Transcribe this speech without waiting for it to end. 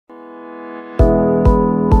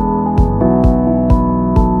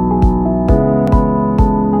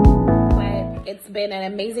been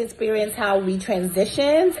an amazing experience how we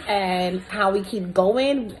transitioned and how we keep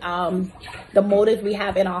going. The motive we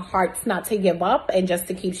have in our hearts not to give up and just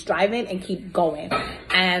to keep striving and keep going.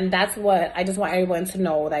 And that's what I just want everyone to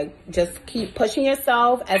know. Like, just keep pushing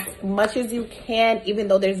yourself as much as you can, even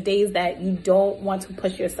though there's days that you don't want to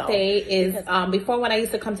push yourself. Before, when I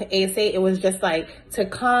used to come to ASA, it was just like to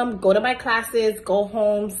come, go to my classes, go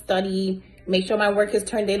home, study, make sure my work is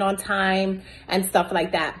turned in on time and stuff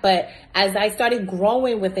like that. But as I started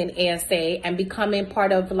growing within ASA and becoming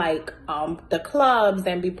part of like the clubs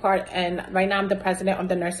and right now I'm the president of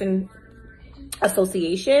the nursing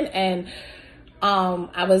association, and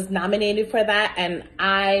I was nominated for that, and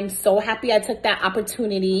I'm so happy I took that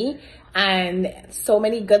opportunity. And so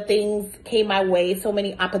many good things came my way, so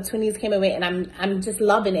many opportunities came my way, and I'm just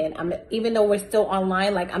loving it. Even though we're still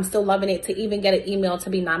online, like, I'm still loving it to even get an email to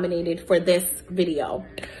be nominated for this video.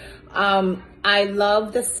 I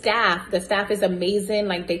love the staff. The staff is amazing.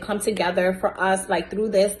 Like, they come together for us. Like, through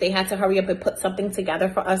this, they had to hurry up and put something together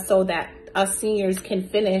for us so that us seniors can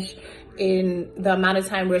finish in the amount of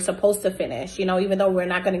time we're supposed to finish. You know, even though we're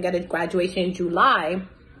not going to get a graduation in July,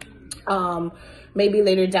 maybe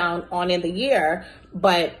later down on in the year,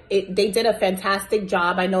 but they did a fantastic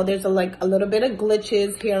job. I know there's a little bit of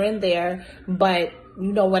glitches here and there, but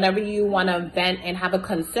you know, whenever you want to vent and have a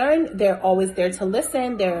concern, they're always there to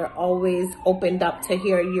listen. They're always opened up to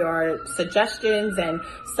hear your suggestions and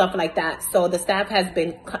stuff like that. So the staff has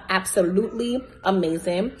been absolutely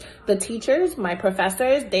amazing. The teachers, my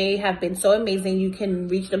professors, they have been so amazing. You can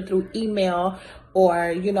reach them through email,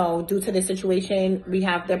 or, you know, due to the situation, we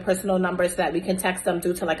have their personal numbers that we can text them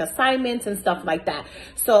due to like assignments and stuff like that.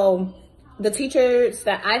 So the teachers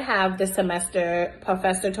that I have this semester,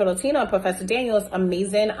 Professor Tolentino and Professor Daniels,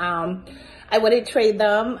 amazing. I wouldn't trade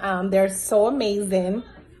them. They're so amazing.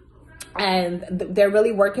 And they're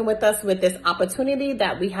really working with us with this opportunity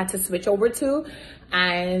that we had to switch over to.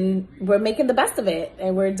 And we're making the best of it,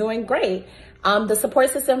 and we're doing great. The support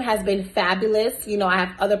system has been fabulous. You know, I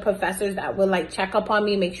have other professors that will like check up on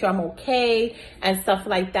me, make sure I'm okay and stuff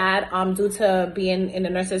like that. Due to being in the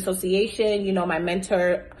Nurses Association, you know, my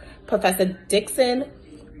mentor, Professor Dixon,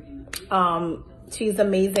 she's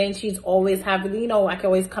amazing. She's always having, you know, I can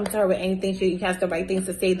always come to her with anything. She has the right things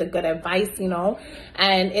to say, the good advice, you know,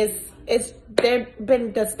 and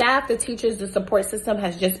the staff, the teachers, the support system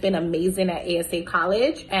has just been amazing at ASA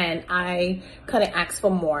College, and I couldn't ask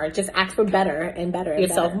for more. Just ask for better and better. You're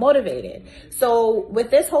self-motivated. So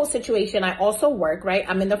with this whole situation, I also work, right?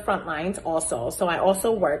 I'm in the front lines also. So I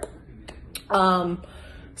also work.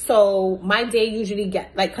 So my day usually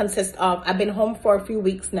consists of, I've been home for a few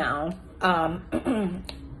weeks now,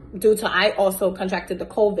 due to, I also contracted the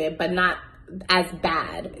COVID, but not as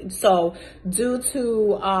bad. So due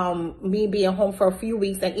to me being home for a few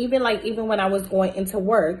weeks, and even when I was going into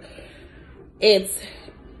work,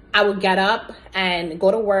 I would get up and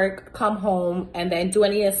go to work, come home, and then do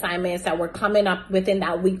any assignments that were coming up within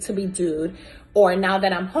that week to be due. Or now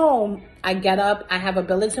that I'm home, I get up, I have a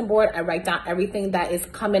bulletin board, I write down everything that is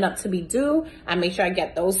coming up to be due. I make sure I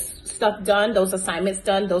get those stuff done, those assignments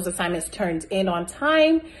done, those assignments turned in on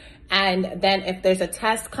time. And then if there's a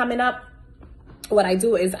test coming up, what I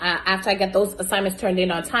do is after I get those assignments turned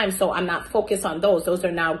in on time, so I'm not focused on those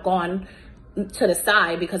are now gone to the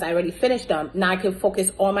side because I already finished them. Now I can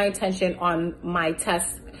focus all my attention on my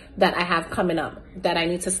tests that I have coming up that I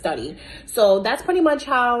need to study. So that's pretty much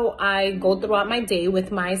how I go throughout my day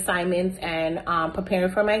with my assignments and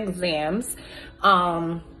preparing for my exams.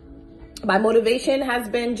 My motivation has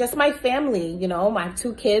been just my family, you know, my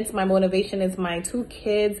 2 kids. My motivation is my 2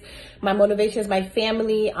 kids. My motivation is my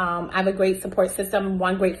family. I have a great support system,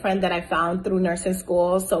 one great friend that I found through nursing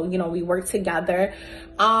school. So, you know, we work together.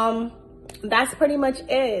 That's pretty much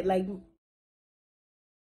it. Like,